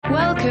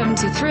Welcome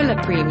to Thriller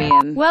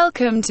Premium.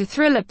 Welcome to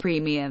Thriller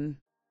Premium.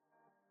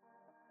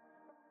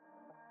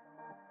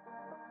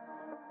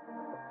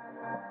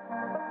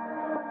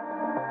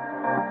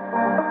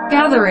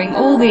 Gathering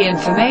all the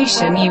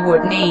information you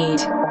would need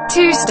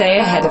to stay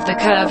ahead of the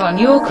curve on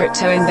your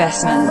crypto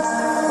investments.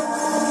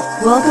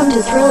 Welcome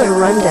to Thriller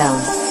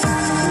Rundown.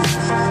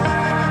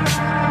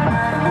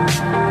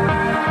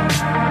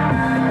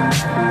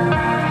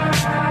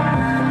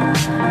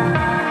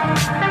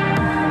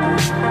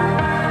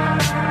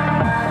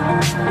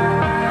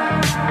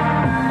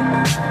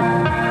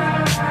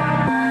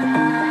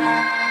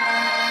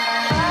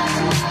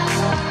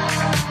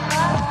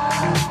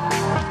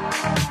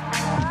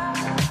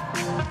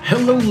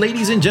 Hello,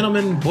 ladies and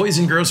gentlemen, boys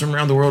and girls from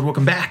around the world.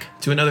 Welcome back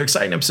to another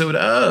exciting episode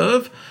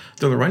of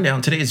The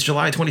Rundown. Today is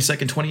July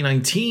 22nd,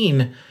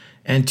 2019,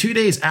 and 2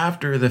 days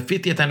after the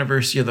 50th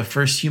anniversary of the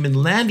first human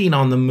landing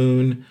on the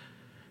moon,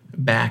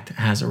 Bakkt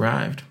has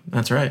arrived.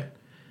 That's right.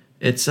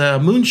 It's a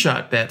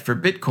moonshot bet for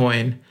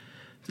Bitcoin.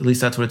 At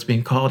least that's what it's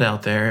being called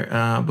out there.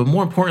 But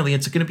more importantly,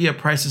 it's going to be a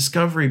price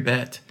discovery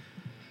bet,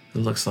 it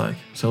looks like.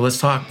 So let's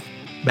talk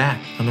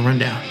Bakkt on The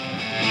Rundown.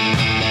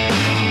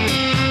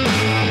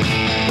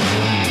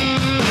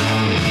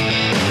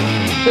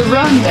 The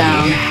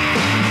Rundown.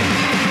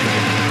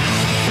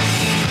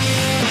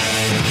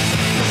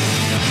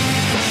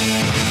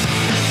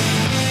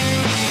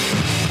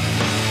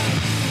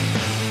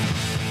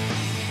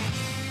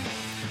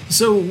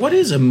 So what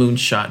is a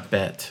moonshot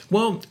bet?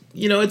 Well,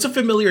 it's a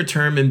familiar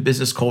term in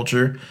business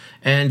culture,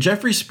 and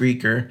Jeffrey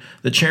Sprecher,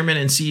 the chairman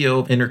and CEO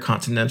of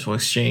Intercontinental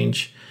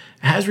Exchange,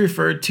 has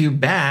referred to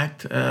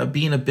Bakkt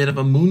being a bit of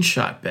a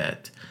moonshot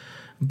bet.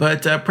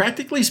 But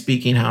practically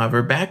speaking,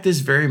 however, Bakkt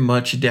is very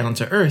much down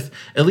to earth,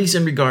 at least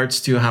in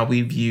regards to how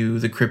we view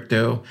the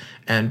crypto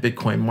and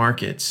Bitcoin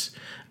markets.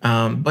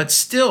 But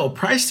still,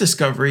 price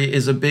discovery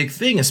is a big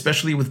thing,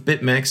 especially with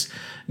BitMEX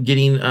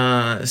getting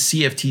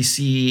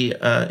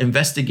CFTC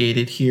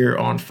investigated here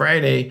on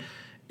Friday.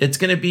 It's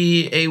going to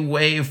be a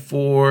way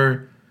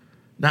for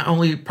not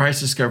only price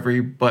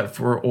discovery, but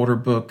for order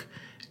book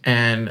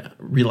and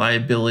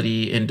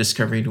reliability in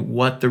discovering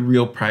what the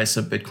real price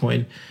of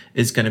Bitcoin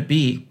is going to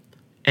be.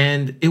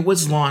 And it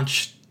was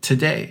launched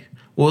today.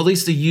 Well, at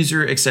least the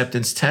user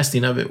acceptance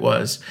testing of it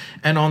was.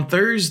 And on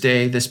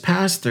Thursday, this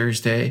past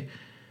Thursday,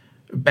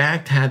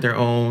 Bakkt had their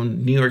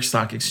own New York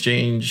Stock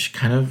Exchange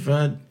kind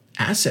of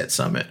asset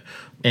summit.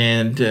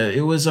 And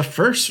it was a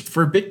first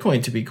for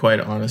Bitcoin, to be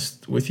quite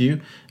honest with you.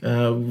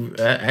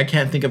 I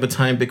can't think of a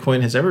time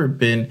Bitcoin has ever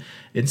been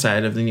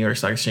inside of the New York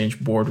Stock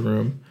Exchange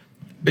boardroom.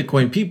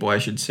 Bitcoin people, I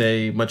should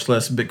say, much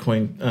less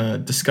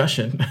Bitcoin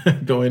discussion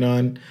going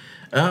on.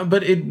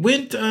 But it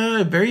went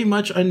very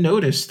much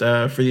unnoticed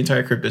for the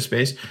entire crypto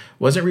space.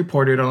 Wasn't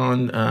reported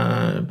on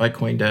by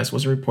CoinDesk.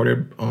 Wasn't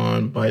reported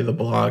on by the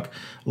blog.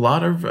 A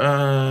lot of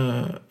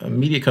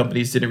media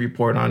companies didn't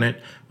report on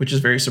it, which is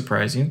very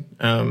surprising.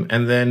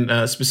 And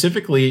then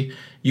specifically,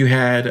 you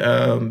had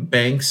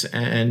banks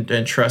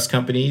and trust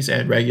companies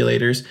and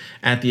regulators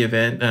at the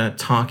event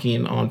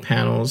talking on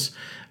panels.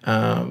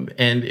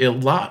 And a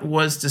lot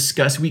was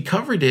discussed. We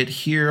covered it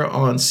here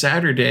on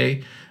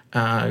Saturday.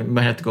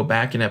 Might have to go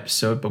back an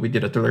episode, but we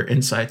did a Thriller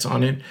Insights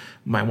on it.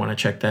 Might want to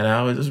check that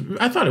out.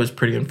 I thought it was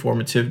pretty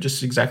informative,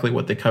 just exactly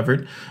what they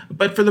covered.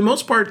 But for the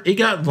most part, it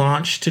got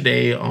launched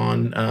today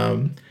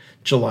on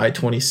July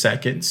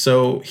 22nd.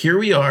 So here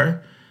we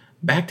are.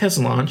 Bakkt has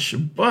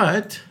launched,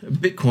 but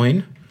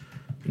Bitcoin,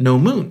 no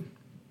moon,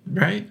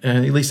 right?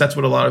 At least that's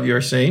what a lot of you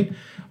are saying.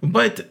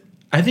 But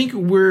I think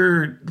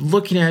we're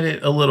looking at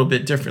it a little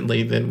bit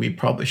differently than we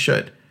probably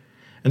should.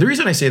 And the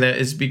reason I say that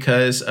is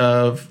because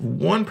of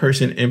one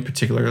person in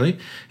particularly.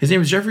 His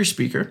name is Jeffrey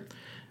Sprecher.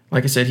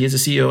 Like I said, he is the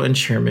CEO and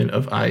chairman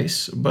of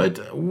ICE.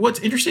 But what's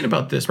interesting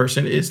about this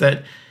person is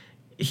that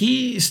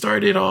he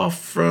started off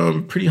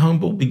from pretty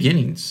humble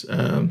beginnings.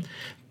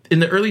 In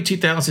the early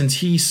 2000s,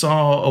 he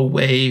saw a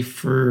way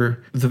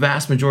for the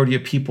vast majority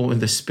of people in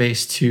this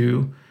space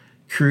to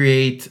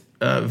create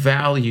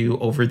value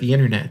over the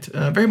internet,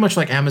 very much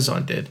like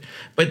Amazon did.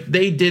 But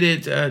they did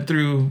it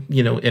through,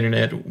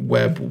 Internet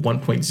Web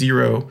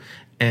 1.0,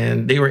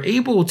 and they were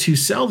able to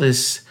sell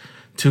this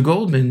to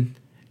Goldman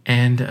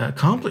and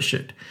accomplish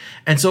it.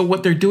 And so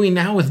what they're doing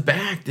now with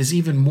Bakkt is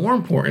even more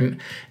important.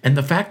 And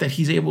the fact that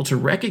he's able to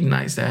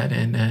recognize that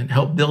and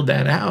help build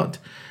that out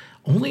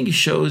only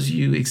shows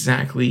you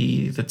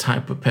exactly the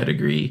type of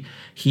pedigree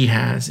he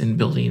has in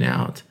building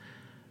out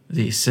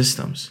these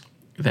systems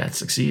that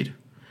succeed.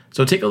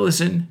 So take a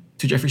listen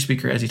to Jeffrey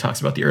Sprecher as he talks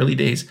about the early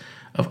days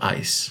of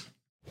ICE.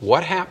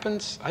 What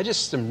happens? I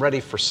just am ready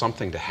for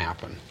something to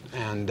happen.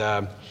 And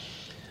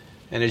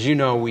as you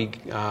know, we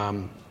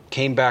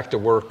came back to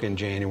work in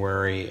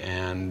January,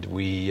 and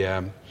we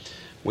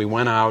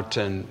went out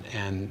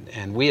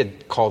and we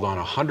had called on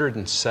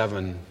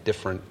 107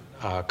 different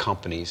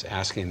companies,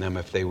 asking them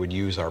if they would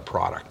use our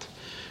product.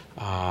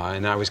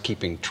 And I was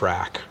keeping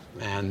track.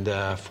 And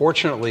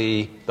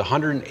fortunately, the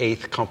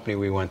 108th company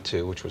we went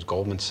to, which was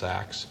Goldman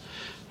Sachs,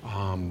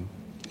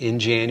 in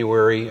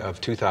January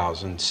of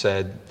 2000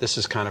 said, this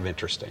is kind of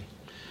interesting.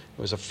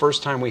 It was the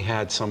first time we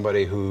had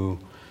somebody who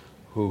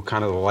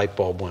kind of the light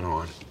bulb went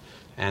on.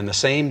 And the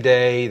same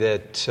day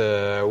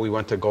that we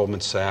went to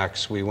Goldman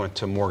Sachs, we went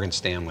to Morgan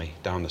Stanley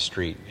down the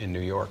street in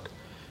New York.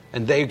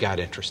 And they got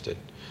interested.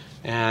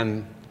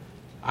 And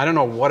I don't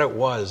know what it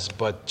was,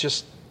 but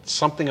just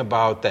something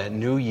about that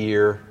new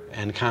year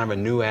and kind of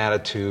a new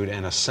attitude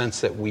and a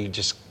sense that we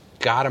just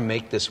got to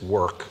make this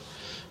work.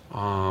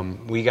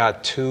 We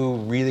got two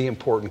really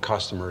important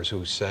customers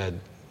who said,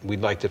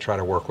 we'd like to try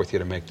to work with you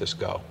to make this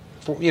go.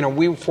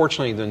 We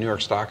fortunately, the New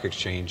York Stock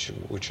Exchange,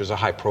 which was a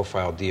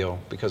high-profile deal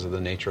because of the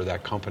nature of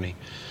that company,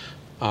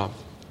 the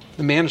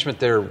management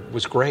there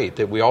was great.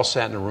 That we all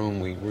sat in a room.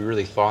 We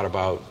really thought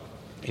about,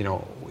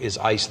 is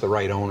ICE the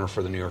right owner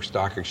for the New York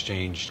Stock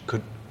Exchange?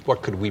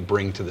 What could we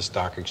bring to the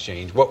stock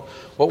exchange? What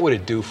would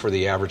it do for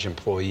the average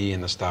employee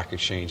in the stock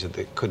exchange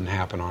that couldn't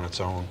happen on its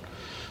own?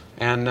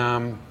 And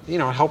it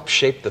helped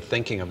shape the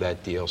thinking of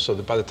that deal. So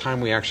that by the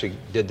time we actually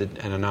did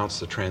and announced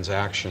the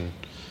transaction,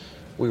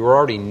 we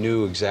already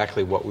knew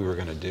exactly what we were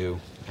going to do,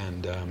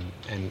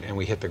 and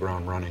we hit the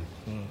ground running.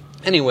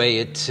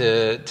 Anyway,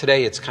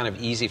 today it's kind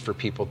of easy for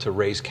people to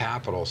raise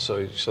capital,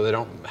 so they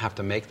don't have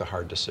to make the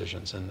hard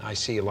decisions. And I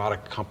see a lot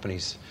of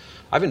companies.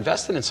 I've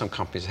invested in some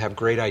companies that have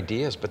great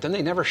ideas, but then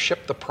they never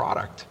ship the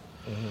product.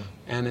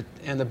 And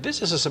the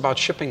business is about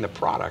shipping the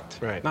product,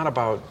 right. Not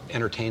about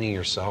entertaining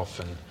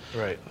yourself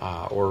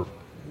or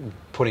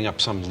putting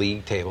up some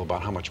league table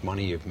about how much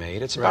money you've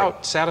made. It's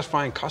about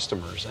satisfying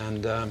customers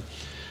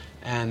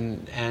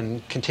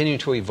and continuing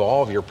to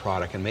evolve your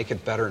product and make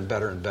it better and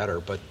better and better.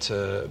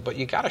 But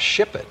you got to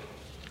ship it.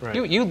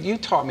 Right. You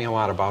taught me a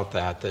lot about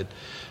that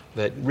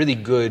really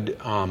good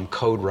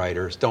code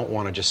writers don't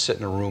want to just sit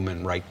in a room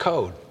and write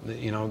code.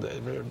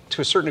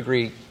 To a certain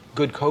degree,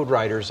 good code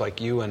writers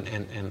like you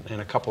and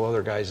a couple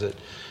other guys that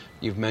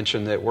you've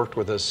mentioned that worked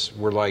with us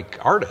were like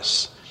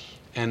artists.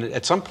 And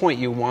at some point,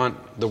 you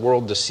want the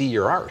world to see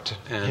your art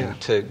and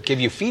to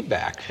give you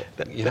feedback.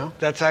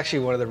 That's actually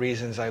one of the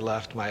reasons I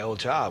left my old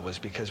job, was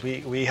because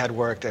we had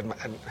worked at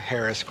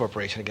Harris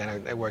Corporation.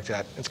 Again, I worked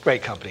at, it's a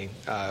great company.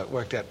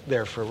 Worked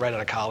there for right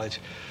out of college,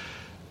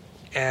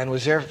 and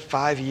was there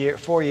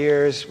 4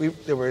 years.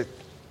 There were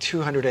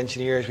 200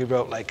 engineers. We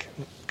wrote like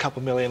a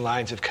couple million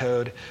lines of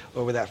code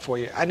over that 4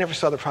 years. I never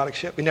saw the product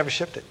ship. We never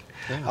shipped it.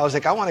 Yeah. I was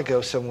like, I want to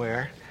go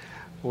somewhere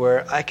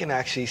where I can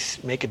actually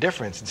make a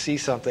difference and see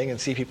something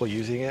and see people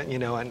using it,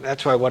 and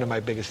that's why one of my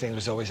biggest things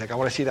was always like, I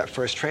want to see that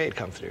first trade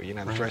come through,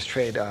 the first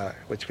trade,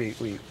 which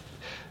we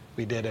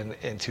did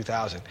in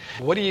 2000.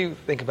 What do you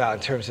think about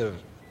in terms of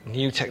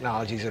new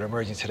technologies that are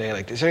emerging today?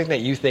 Like, is there anything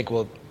that you think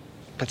will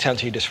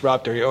potentially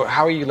disrupt, or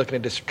how are you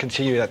looking to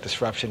continue that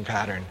disruption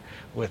pattern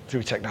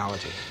through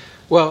technology?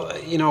 Well,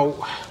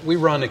 we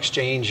run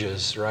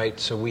exchanges, right?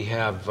 So we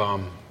have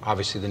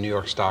obviously the New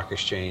York Stock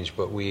Exchange,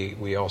 but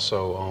we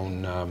also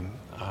own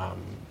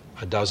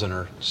a dozen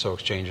or so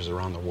exchanges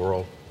around the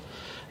world.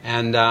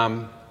 And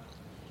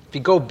if you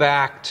go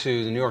back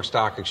to the New York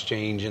Stock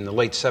Exchange in the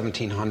late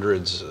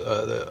 1700s,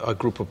 a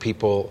group of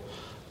people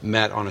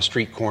met on a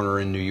street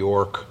corner in New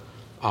York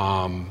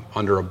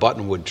under a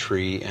buttonwood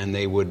tree, and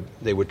they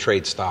would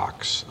trade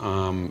stocks.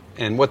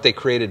 And what they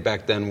created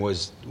back then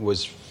was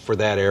for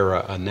that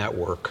era a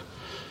network.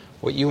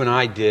 What you and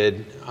I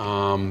did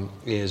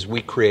is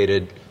we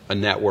created a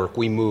network.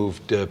 We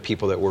moved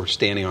people that were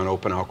standing on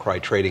open outcry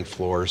trading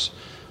floors.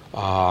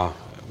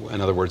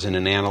 In other words, in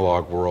an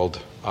analog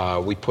world,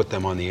 we put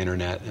them on the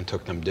internet and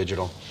took them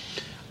digital.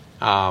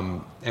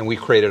 And we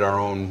created our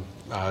own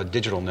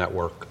digital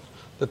network.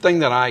 The thing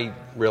that I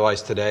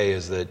realize today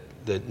is that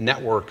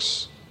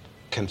networks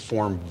can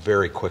form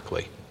very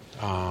quickly.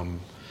 A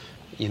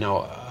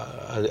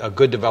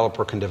good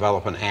developer can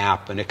develop an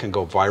app and it can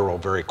go viral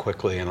very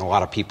quickly, and a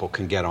lot of people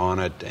can get on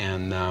it.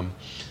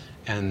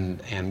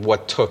 And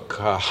what took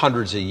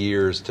hundreds of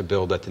years to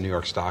build at the New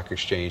York Stock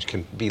Exchange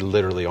can be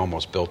literally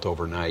almost built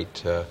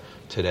overnight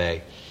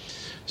today.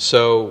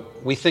 So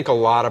we think a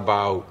lot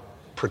about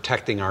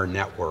protecting our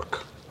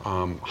network.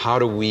 How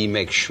do we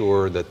make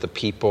sure that the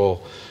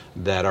people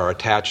that are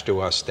attached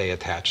to us stay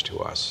attached to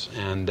us?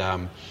 And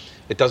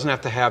it doesn't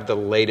have to have the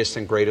latest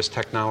and greatest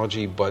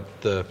technology,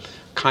 but the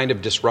kind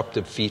of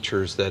disruptive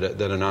features that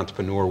an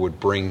entrepreneur would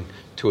bring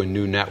to a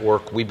new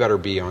network, we better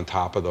be on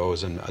top of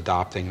those and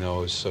adopting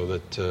those so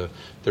that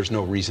there's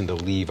no reason to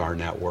leave our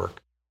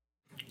network.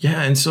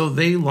 Yeah, and so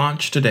they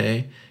launched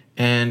today,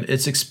 and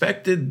it's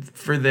expected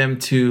for them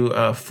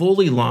to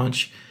fully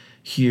launch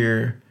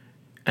here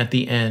at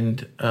the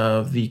end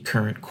of the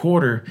current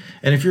quarter.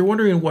 And if you're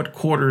wondering what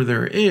quarter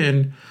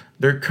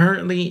they're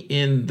currently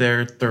in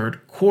their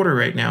third quarter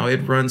right now. It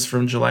runs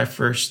from July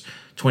 1st,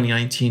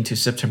 2019 to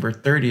September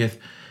 30th,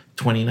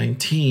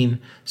 2019.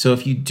 So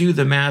if you do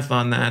the math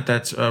on that,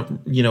 that's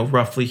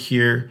roughly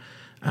here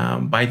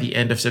by the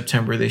end of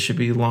September, they should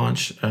be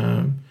launched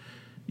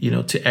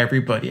to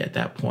everybody at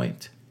that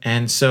point.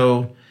 And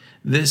so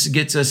this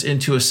gets us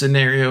into a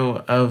scenario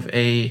of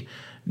a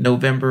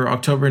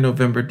October,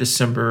 November,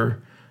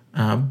 December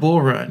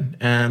bull run.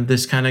 And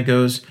this kind of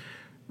goes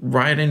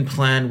right in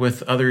plan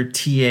with other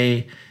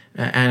TA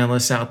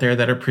analysts out there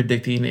that are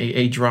predicting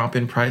a drop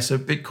in price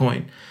of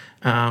Bitcoin.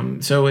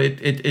 So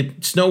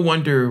it's no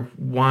wonder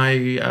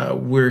why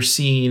we're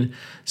seeing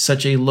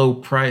such a low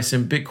price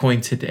in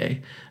Bitcoin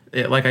today.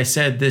 Like I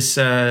said, this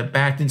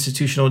Bakkt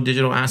Institutional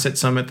Digital Asset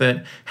Summit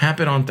that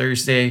happened on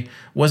Thursday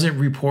wasn't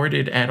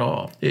reported at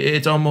all.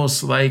 It's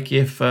almost like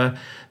if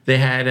they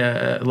had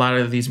a lot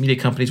of these media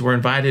companies were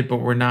invited, but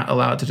were not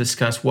allowed to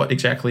discuss what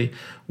exactly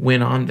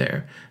went on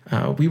there.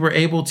 We were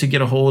able to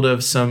get a hold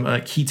of some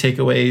key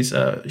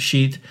takeaways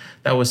sheet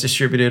that was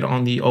distributed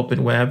on the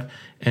open web,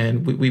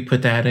 and we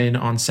put that in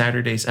on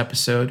Saturday's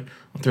episode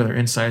on Thriller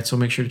Insights, so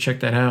make sure to check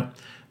that out.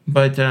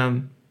 But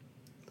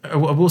I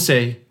will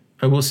say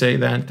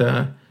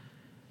that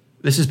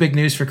this is big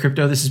news for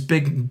crypto. This is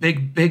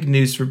big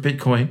news for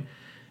Bitcoin,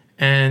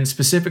 and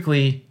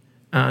specifically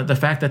the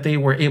fact that they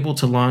were able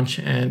to launch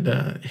and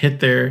hit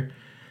their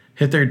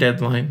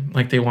deadline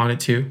like they wanted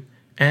to.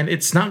 And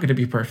it's not going to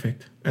be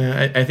perfect.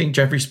 I think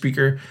Jeffrey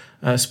Speaker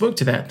spoke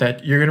to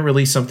that you're going to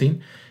release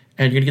something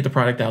and you're going to get the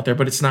product out there,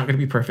 but it's not going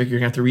to be perfect. You're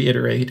going to have to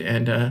reiterate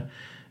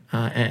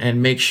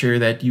and make sure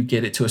that you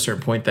get it to a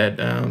certain point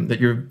that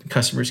your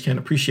customers can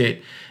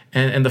appreciate.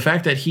 And the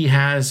fact that he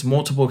has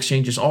multiple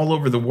exchanges all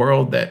over the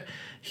world that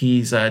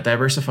he's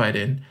diversified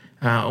in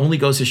only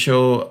goes to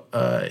show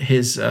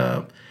his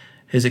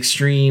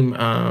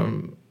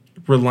extreme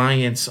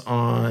reliance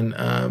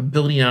on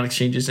building out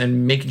exchanges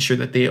and making sure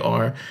that they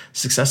are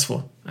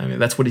successful. I mean,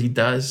 that's what he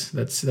does.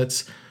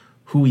 That's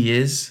who he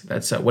is.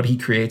 That's what he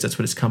creates. That's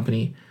what his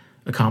company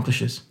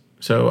accomplishes.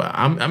 So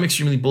I'm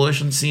extremely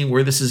bullish on seeing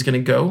where this is going to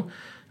go.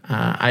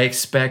 I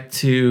expect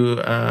to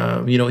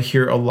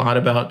hear a lot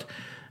about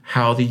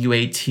how the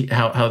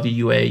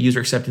UA user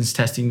acceptance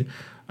testing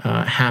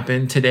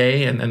happen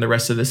today and the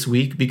rest of this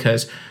week,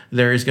 because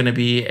there is going to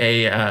be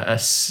a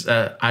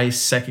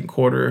ICE second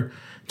quarter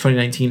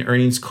 2019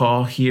 earnings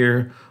call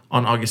here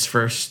on August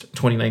 1st,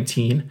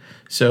 2019.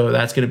 So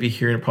that's going to be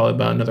here in probably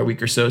about another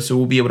week or so. So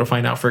we'll be able to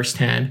find out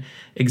firsthand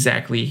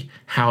exactly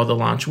how the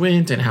launch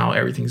went and how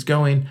everything's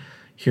going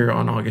here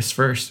on August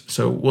 1st.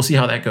 So we'll see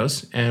how that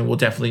goes, and we'll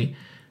definitely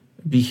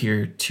be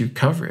here to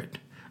cover it.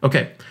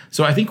 Okay,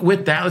 so I think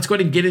with that, let's go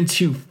ahead and get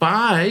into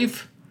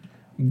 5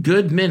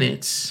 good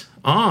minutes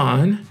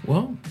on,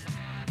 well,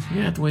 you're going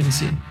to have to wait and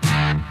see.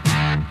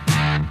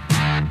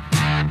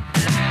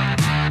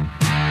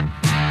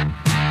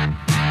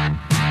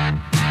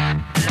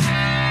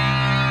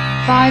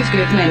 Five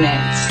good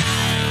minutes.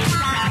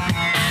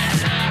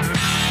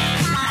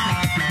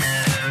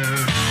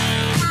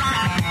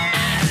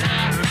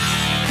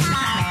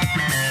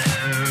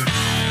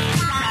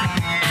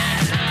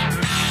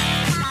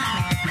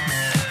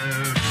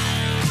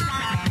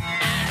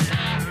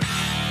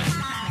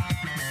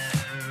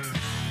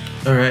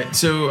 All right,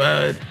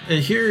 so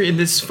here in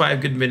this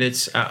 5 good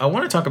minutes, I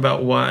want to talk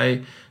about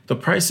why the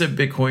price of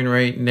Bitcoin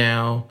right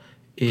now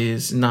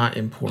is not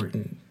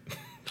important.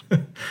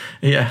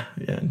 Yeah,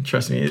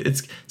 trust me,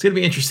 it's going to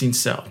be an interesting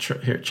sell.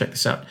 Here, check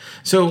this out.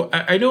 So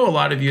I know a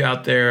lot of you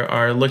out there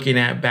are looking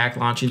at Bakkt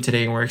launching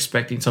today, and we're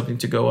expecting something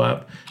to go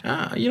up.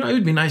 It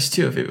would be nice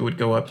too if it would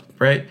go up,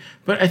 right?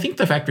 But I think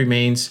the fact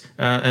remains,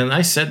 and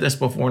I said this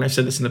before, and I've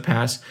said this in the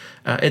past.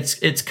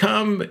 It's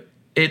come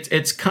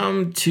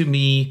to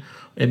me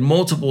in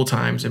multiple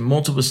times, in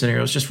multiple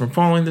scenarios, just from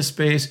following this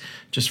space,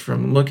 just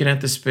from looking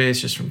at the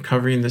space, just from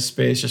covering this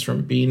space, just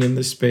from being in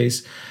this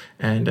space,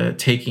 and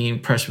taking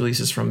press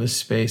releases from this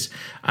space.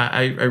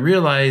 I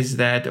realize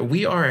that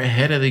we are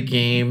ahead of the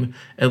game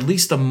at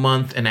least a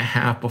month and a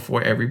half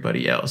before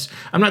everybody else.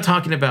 I'm not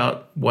talking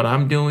about what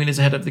I'm doing is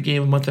ahead of the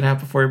game a month and a half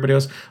before everybody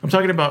else. I'm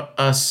talking about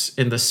us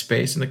in the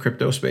space, in the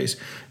crypto space.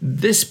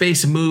 This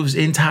space moves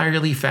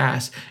entirely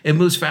fast. It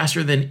moves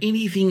faster than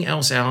anything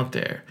else out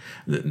there.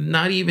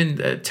 Not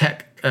even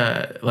tech.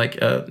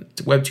 Like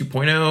Web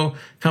 2.0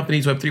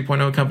 companies, Web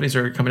 3.0 companies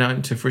are coming out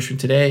into fruition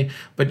today,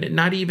 but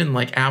not even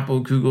like Apple,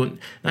 Google,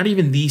 not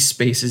even these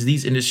spaces,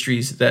 these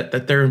industries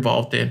that they're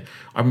involved in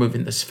are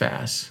moving this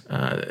fast.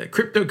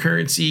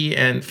 Cryptocurrency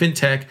and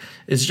fintech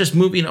is just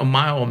moving a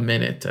mile a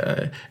minute.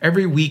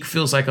 Every week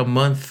feels like a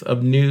month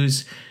of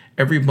news.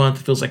 Every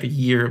month feels like a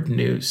year of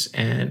news.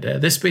 And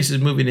this space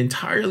is moving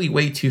entirely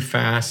way too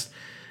fast.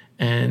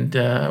 And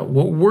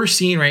what we're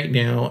seeing right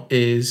now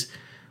is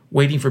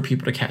waiting for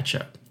people to catch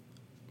up.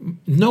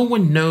 No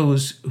one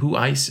knows who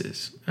ICE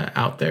is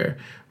out there.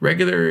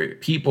 Regular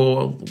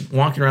people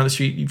walking around the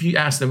street, if you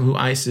ask them who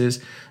ICE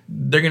is,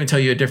 they're going to tell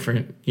you a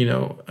different,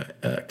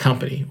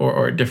 company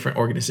or a different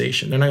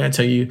organization. They're not going to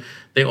tell you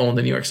they own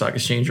the New York Stock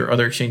Exchange or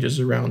other exchanges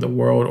around the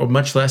world, or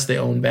much less they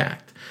own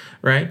Bakkt.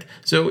 Right?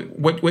 So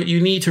what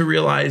you need to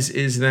realize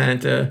is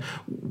that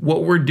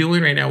what we're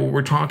doing right now, what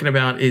we're talking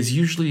about, is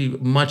usually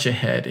much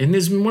ahead. And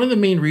this is one of the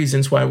main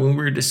reasons why when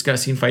we were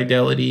discussing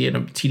Fidelity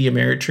and TD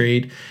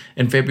Ameritrade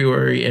in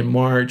February and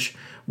March,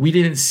 we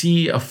didn't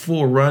see a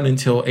full run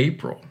until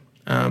April.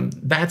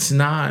 This is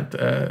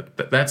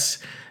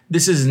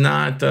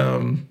not,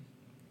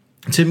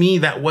 to me,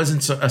 that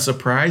wasn't a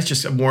surprise,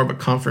 just more of a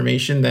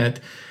confirmation that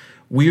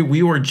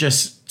we were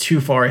just too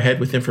far ahead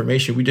with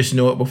information. We just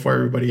know it before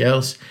everybody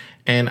else.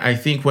 And I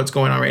think what's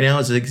going on right now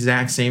is the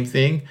exact same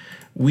thing.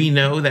 We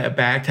know that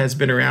Bakkt has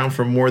been around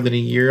for more than a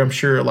year. I'm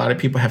sure a lot of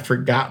people have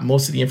forgot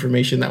most of the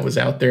information that was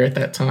out there at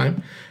that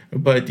time.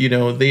 But,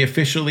 they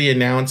officially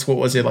announced, what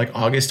was it, like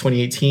August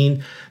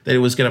 2018, that it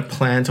was going to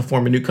plan to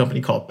form a new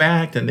company called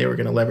Bakkt, and they were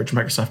going to leverage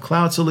Microsoft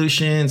Cloud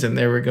Solutions, and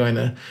they were going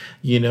to,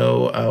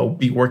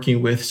 be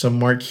working with some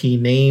marquee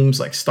names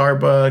like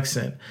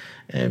Starbucks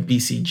and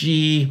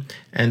BCG,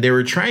 and they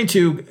were going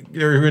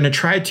to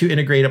try to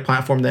integrate a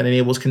platform that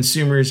enables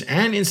consumers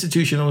and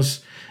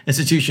institutions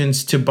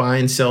to buy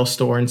and sell,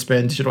 store, and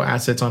spend digital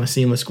assets on a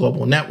seamless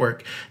global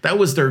network. That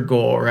was their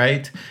goal,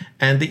 right?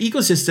 And the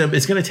ecosystem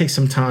is going to take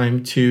some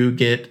time to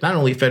get not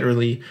only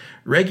federally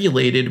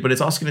regulated, but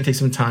it's also going to take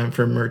some time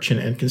for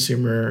merchant and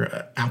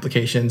consumer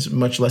applications,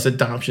 much less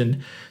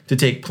adoption, to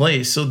take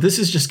place. So this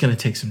is just going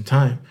to take some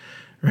time,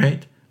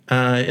 right?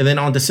 And then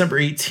on December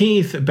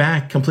 18th,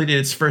 Bakkt completed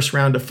its first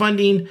round of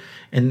funding,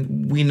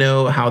 and we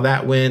know how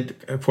that went.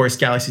 Of course,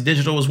 Galaxy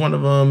Digital was one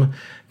of them,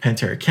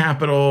 Pantera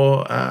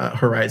Capital,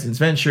 Horizons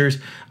Ventures.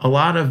 A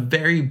lot of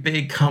very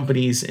big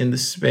companies in the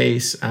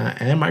space,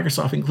 and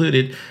Microsoft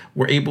included,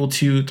 were able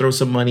to throw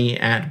some money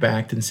at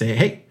Bakkt and say,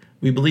 hey,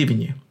 we believe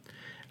in you.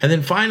 And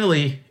then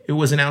finally, it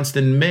was announced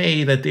in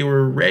May that they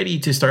were ready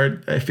to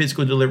start a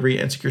physical delivery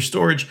and secure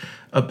storage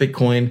of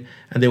Bitcoin,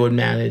 and they would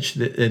manage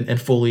and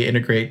fully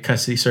integrate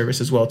custody service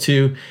as well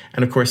too.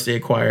 And of course, they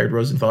acquired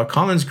Rosenthal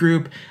Collins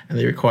Group, and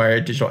they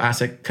acquired Digital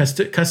Asset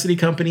Custody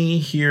Company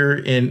here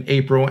in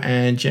April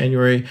and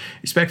January,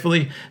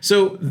 respectively.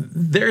 So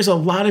there's a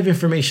lot of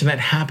information that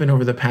happened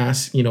over the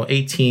past,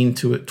 18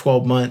 to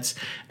 12 months.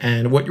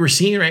 And what we're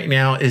seeing right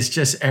now is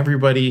just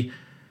everybody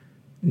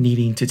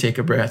needing to take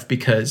a breath,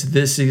 because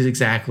this is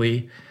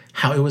exactly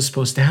how it was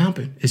supposed to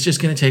happen. It's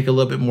just going to take a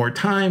little bit more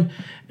time.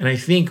 And I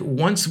think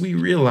once we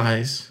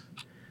realize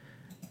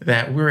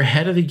that we're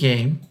ahead of the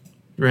game,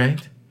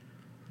 right,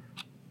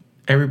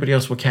 everybody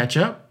else will catch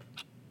up.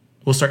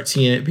 We'll start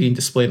seeing it being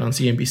displayed on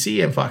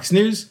CNBC and Fox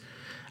News.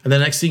 And the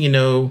next thing you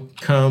know,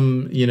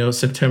 come,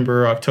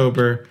 September,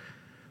 October,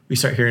 we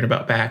start hearing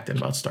about Bakkt and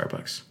about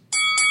Starbucks.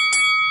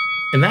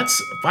 And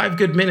that's 5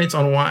 good minutes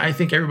on why I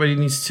think everybody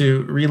needs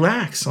to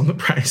relax on the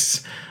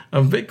price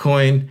of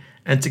Bitcoin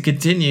and to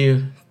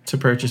continue to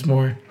purchase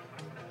more.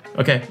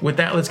 Okay, with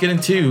that, let's get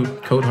into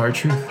Code Hard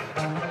Truth.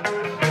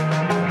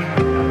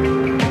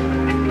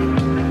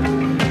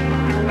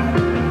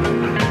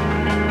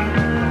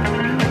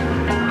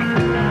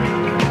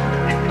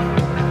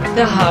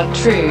 The Hard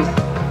Truth.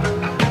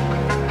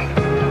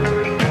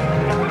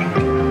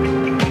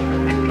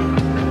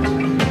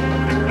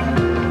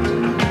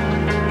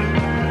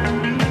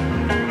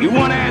 You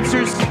want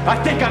answers?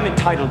 I think I'm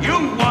entitled. You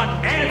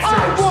want answers?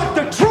 I want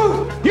the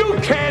truth! You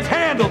can't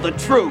handle the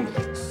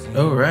truth!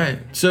 All right.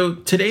 So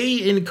today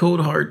in Code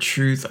Hard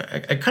Truth,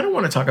 I kind of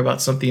want to talk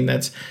about something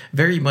that's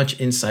very much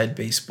inside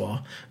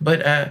baseball.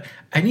 But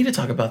I need to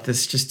talk about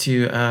this just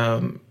to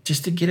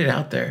get it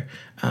out there,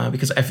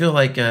 because I feel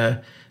like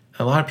a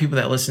lot of people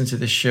that listen to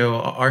this show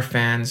are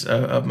fans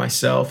of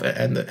myself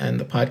and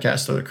the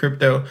podcast or the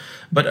crypto,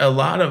 but a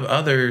lot of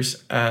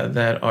others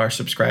that are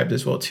subscribed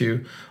as well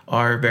too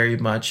are very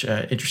much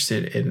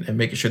interested in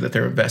making sure that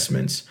their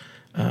investments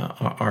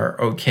are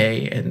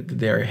okay and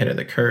they're ahead of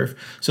the curve.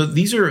 So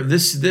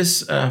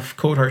this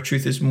Code Hard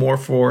Truth is more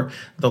for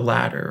the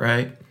latter,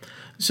 right?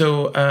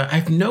 So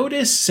I've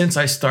noticed since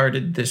I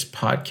started this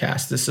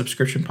podcast, this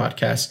subscription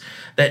podcast,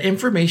 that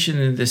information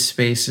in this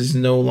space is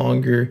no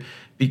longer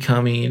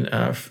becoming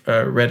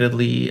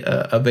readily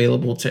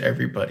available to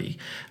everybody.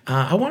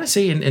 I want to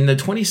say in the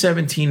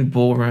 2017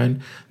 bull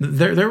run,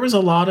 there was a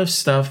lot of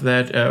stuff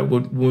that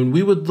when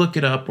we would look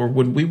it up or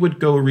when we would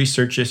go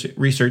research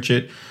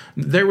it,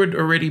 there would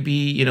already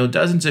be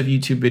dozens of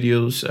YouTube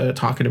videos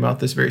talking about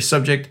this very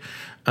subject.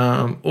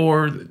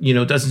 Or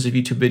dozens of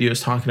YouTube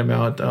videos talking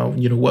about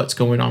what's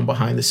going on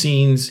behind the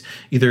scenes,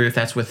 either if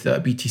that's with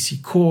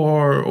BTC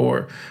Core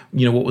or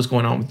what was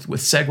going on with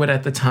SegWit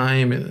at the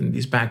time and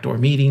these backdoor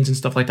meetings and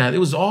stuff like that. It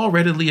was all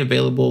readily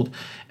available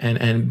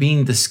and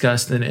being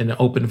discussed in an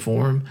open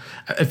forum.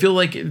 I feel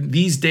like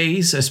these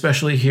days,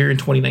 especially here in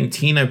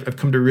 2019, I've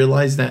come to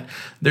realize that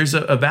there's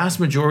a vast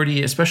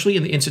majority, especially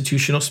in the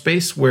institutional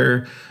space,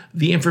 where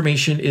the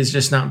information is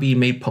just not being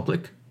made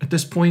public at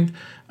this point.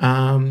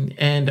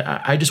 And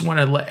I just want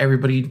to let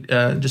everybody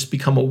just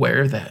become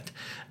aware of that.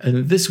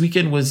 And this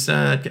weekend was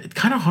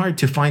kind of hard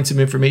to find some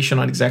information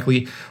on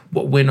exactly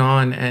what went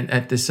on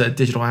at this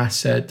digital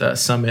asset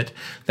summit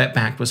that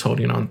Bakkt was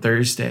holding on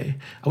Thursday.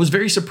 I was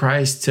very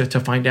surprised to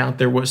find out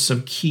there was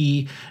some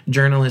key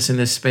journalists in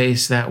this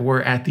space that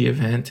were at the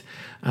event.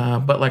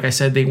 But like I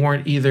said, they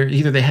weren't either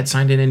they had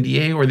signed an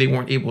NDA or they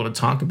weren't able to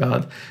talk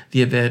about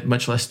the event,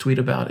 much less tweet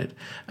about it.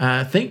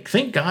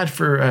 Thank God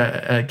for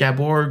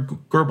Gabor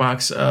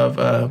Gurbax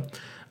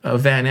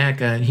Van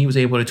Eck, and he was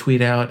able to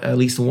tweet out at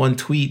least one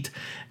tweet,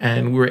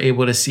 and we were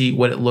able to see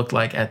what it looked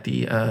like at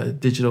the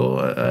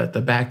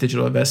the Bakkt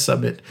Digital Invest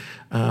Summit,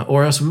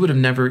 or else we would have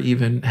never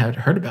even had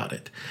heard about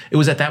it. It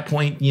was at that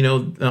point,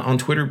 on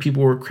Twitter,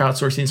 people were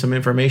crowdsourcing some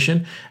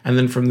information, and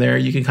then from there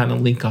you can kind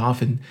of link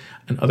off, and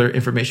other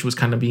information was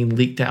kind of being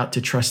leaked out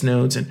to trust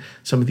nodes and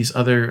some of these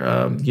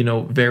other,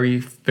 very,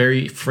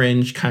 very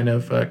fringe kind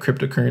of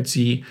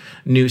cryptocurrency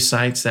news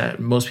sites that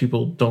most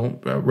people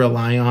don't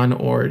rely on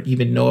or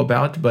even know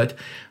about. But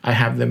I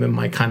have them in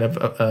my kind of,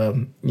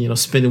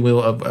 spinning wheel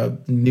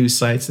of news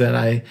sites that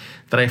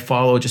I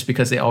follow, just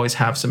because they always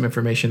have some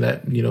information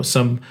that,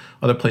 some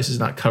other places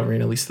not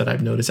covering, at least that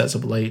I've noticed as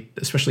of late,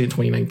 especially in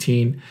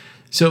 2019.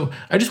 So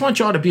I just want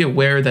y'all to be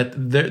aware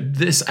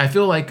that I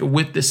feel like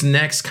with this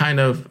next kind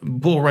of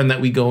bull run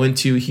that we go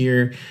into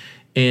here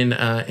in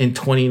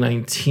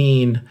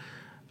 2019,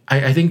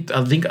 I think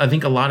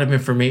a lot of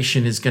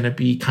information is going to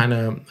be kind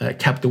of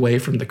kept away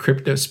from the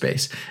crypto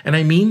space, and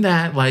I mean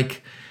that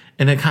like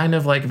in a kind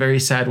of like very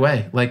sad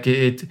way. Like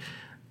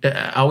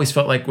I always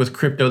felt like with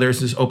crypto,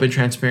 there's this open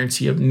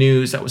transparency of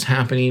news that was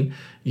happening,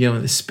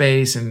 in the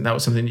space, and that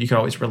was something that you could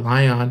always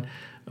rely on.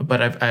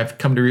 But I've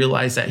come to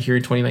realize that here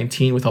in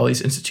 2019, with all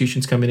these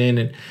institutions coming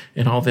in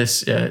and all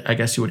this, I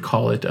guess you would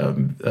call it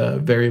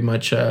very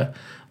much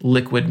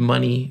liquid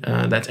money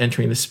that's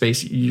entering the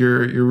space,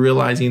 you're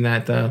realizing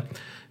that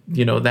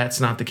that's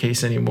not the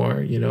case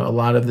anymore. A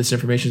lot of this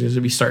information is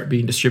going to start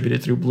being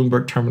distributed through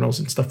Bloomberg terminals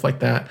and stuff like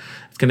that.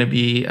 It's going to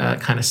be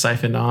kind of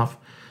siphoned off.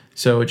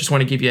 So I just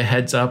want to give you a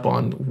heads up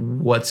on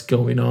what's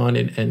going on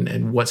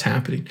and what's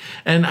happening.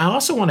 And I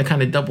also want to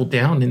kind of double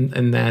down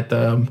in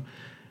that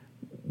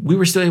we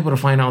were still able to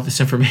find all this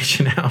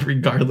information out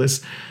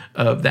regardless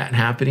of that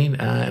happening.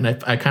 And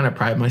I kind of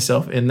pride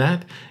myself in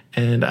that.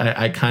 And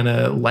I kind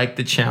of like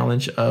the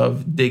challenge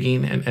of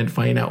digging and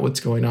finding out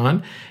what's going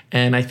on.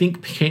 And I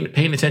think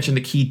paying attention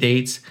to key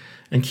dates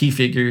and key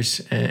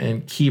figures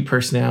and key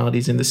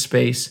personalities in the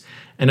space,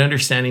 and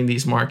understanding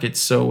these markets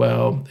so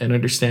well, and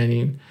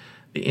understanding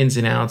the ins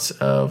and outs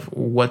of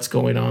what's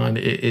going on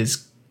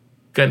is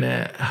going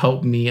to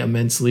help me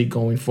immensely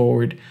going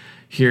forward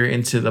here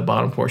into the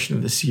bottom portion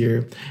of this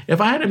year.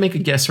 If I had to make a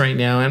guess right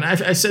now, and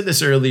I said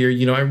this earlier,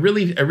 I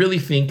really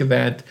think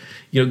that,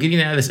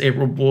 getting out of this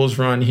April Bulls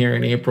run here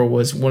in April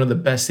was one of the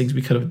best things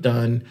we could have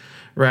done,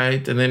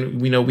 right? And then,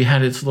 we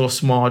had this little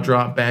small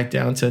drop back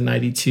down to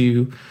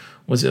 92.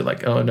 Was it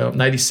like,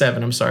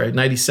 97, I'm sorry,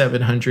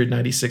 9,700,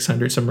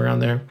 9,600, somewhere around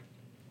there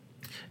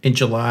in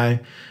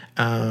July.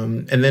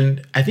 And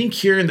then I think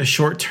here in the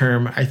short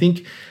term, I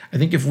think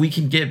if we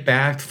can get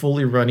Bakkt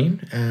fully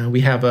running,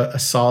 we have a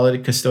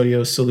solid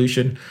custodial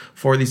solution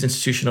for these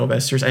institutional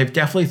investors. I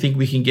definitely think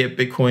we can get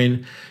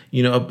Bitcoin,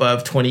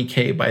 above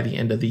 20K by the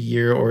end of the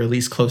year, or at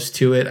least close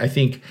to it. I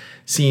think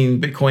seeing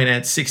Bitcoin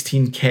at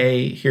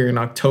 16K here in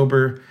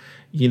October,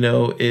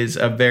 is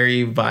a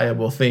very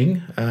viable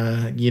thing.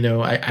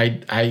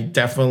 I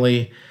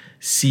definitely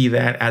see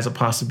that as a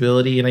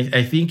possibility. And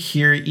I think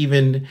here,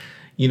 even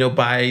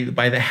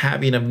by the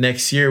halving of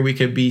next year, we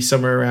could be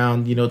somewhere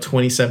around,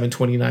 27,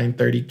 29,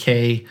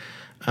 30K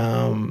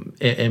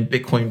in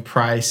Bitcoin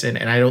price. And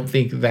I don't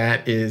think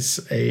that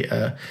is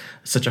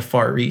such a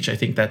far reach. I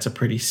think that's a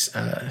pretty,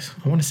 I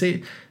want to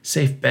say,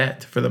 safe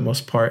bet for the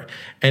most part.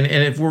 And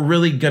if we're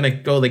really going to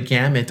go the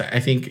gamut,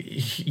 I think,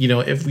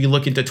 if we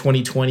look into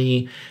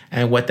 2020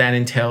 and what that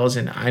entails,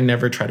 and I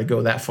never try to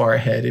go that far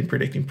ahead in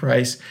predicting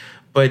price,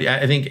 but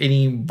I think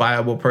any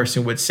viable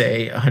person would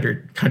say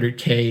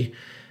 100K,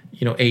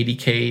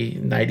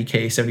 80K,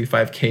 90K,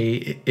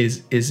 75K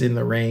is in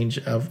the range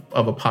of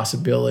a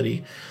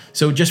possibility.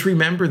 So just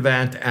remember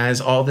that as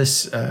all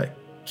this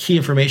key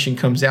information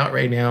comes out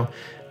right now,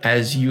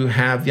 as you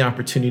have the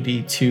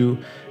opportunity to,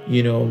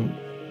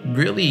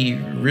 really,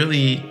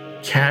 really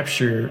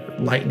capture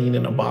lightning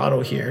in a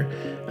bottle here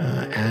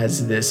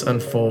as this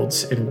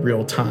unfolds in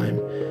real time.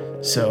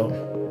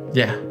 So,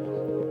 yeah.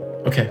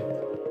 Okay.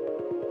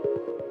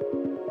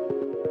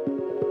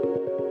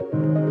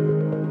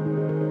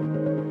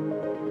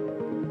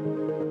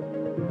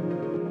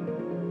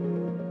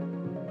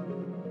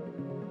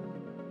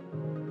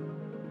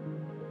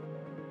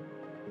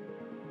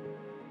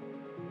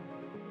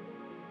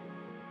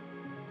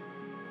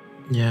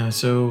 Yeah,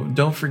 so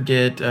don't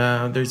forget,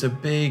 there's a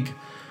big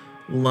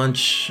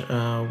lunch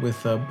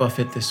with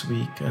Buffett this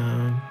week.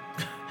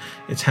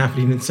 It's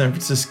happening in San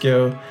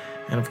Francisco.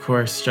 And of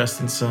course,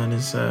 Justin's son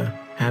is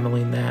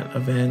handling that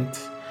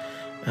event.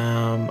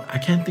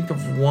 I can't think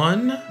of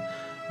one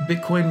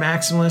Bitcoin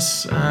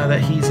maximalist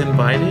that he's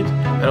invited.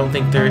 I don't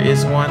think there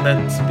is one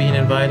that's being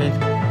invited.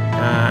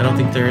 I don't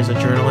think there is a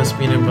journalist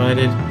being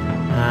invited.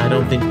 I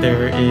don't think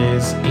there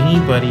is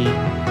anybody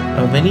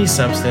of any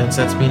substance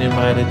that's being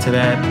invited to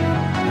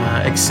that,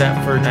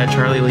 except for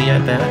Charlie Lee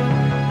at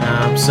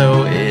that.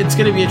 So it's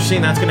going to be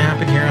interesting. That's going to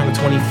happen here on the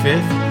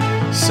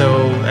 25th.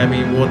 So, I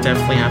mean, we'll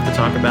definitely have to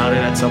talk about it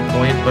at some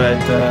point, but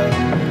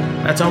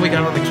that's all we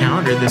got on the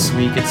calendar this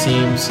week, it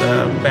seems.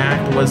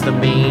 Bakkt was the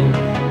main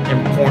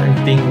important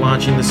thing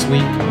launching this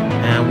week,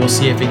 and we'll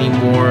see if any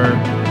more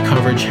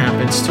coverage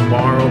happens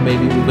tomorrow.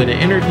 Maybe we'll get an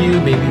interview,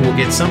 maybe we'll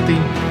get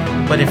something.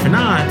 But if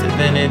not,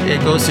 then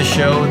it goes to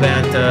show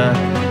that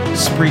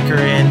Spreaker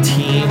and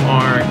team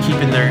are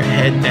keeping their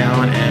head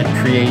down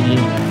and creating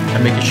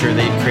and making sure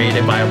they create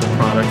a viable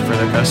product for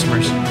their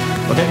customers.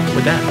 Okay,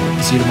 with that,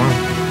 see you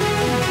tomorrow.